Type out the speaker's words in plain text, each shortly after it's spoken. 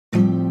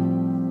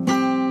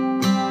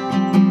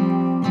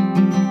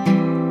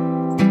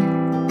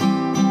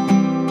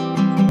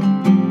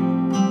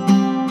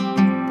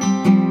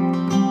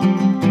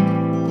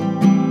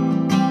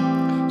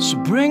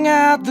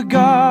out the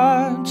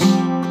guards,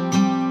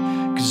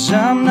 'cause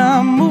I'm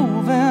not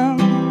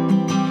moving.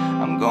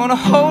 I'm gonna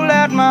hold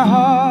out my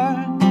heart,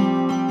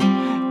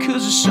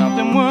 'cause it's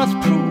something worth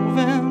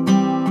proving.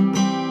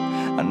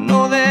 I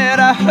know that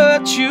I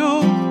hurt you,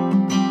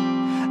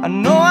 I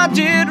know I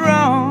did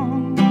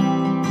wrong,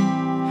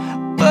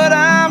 but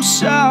I'm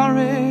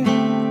sorry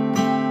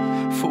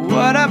for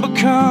what I've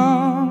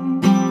become.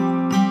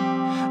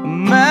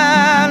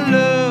 My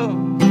love,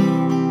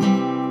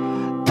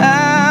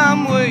 I'm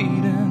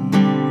waiting,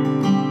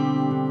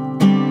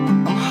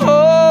 I'm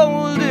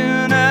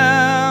holding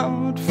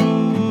out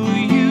for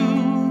you.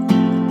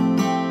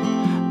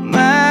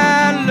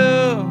 My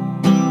love,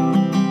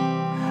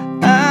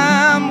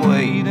 I'm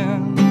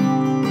waiting,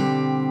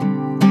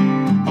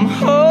 I'm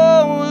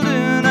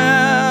holding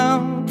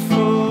out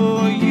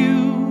for you.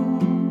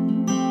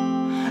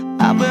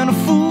 I've been a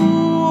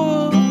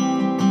fool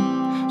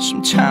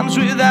sometimes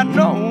without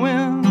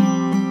knowing.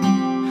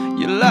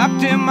 You're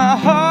locked in my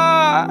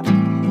heart,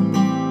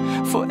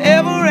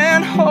 forever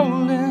and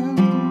holding.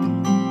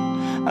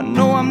 I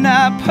know I'm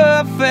not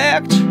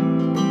perfect,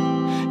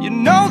 you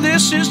know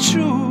this is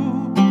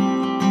true,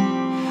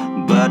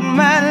 but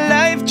my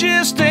life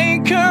just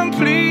ain't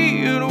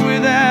complete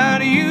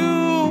without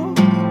you.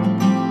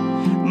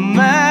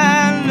 My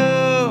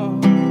love,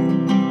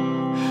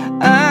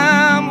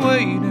 I'm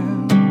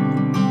waiting,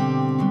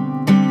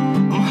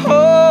 I'm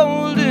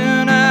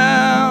holding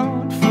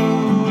out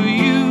for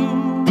you.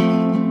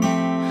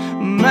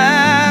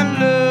 My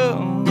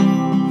love,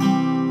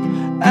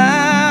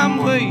 I'm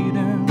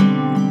waiting,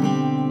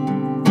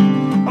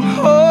 I'm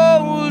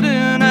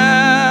holding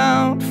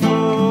out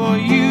for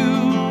you.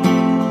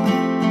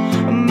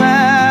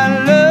 My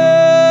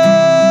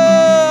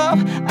love,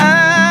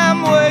 I'm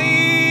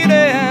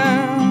waiting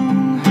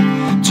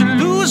to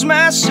lose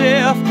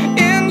myself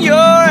in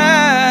your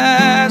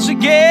eyes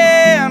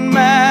again.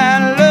 My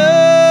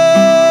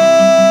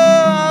love,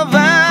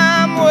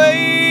 I'm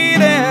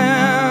waiting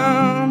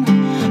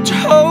to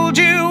hold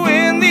you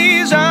in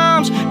these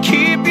arms,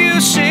 keep you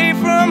safe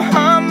from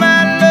harm.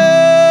 My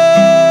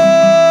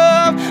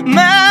love,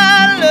 my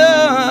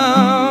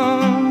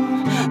love,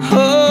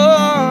 oh.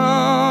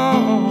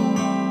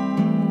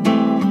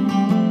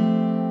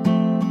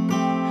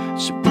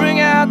 So bring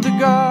out the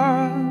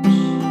guards,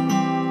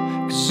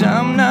 'cause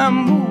I'm not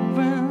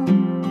moving.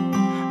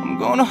 I'm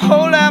gonna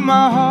hold out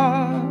my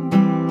heart,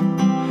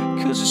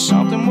 'cause it's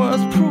something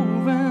worth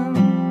proving.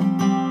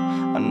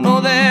 I know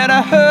that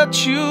I hurt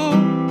you,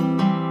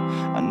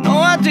 I know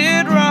I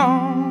did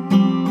wrong,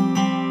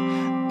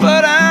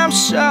 but I'm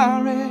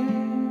sorry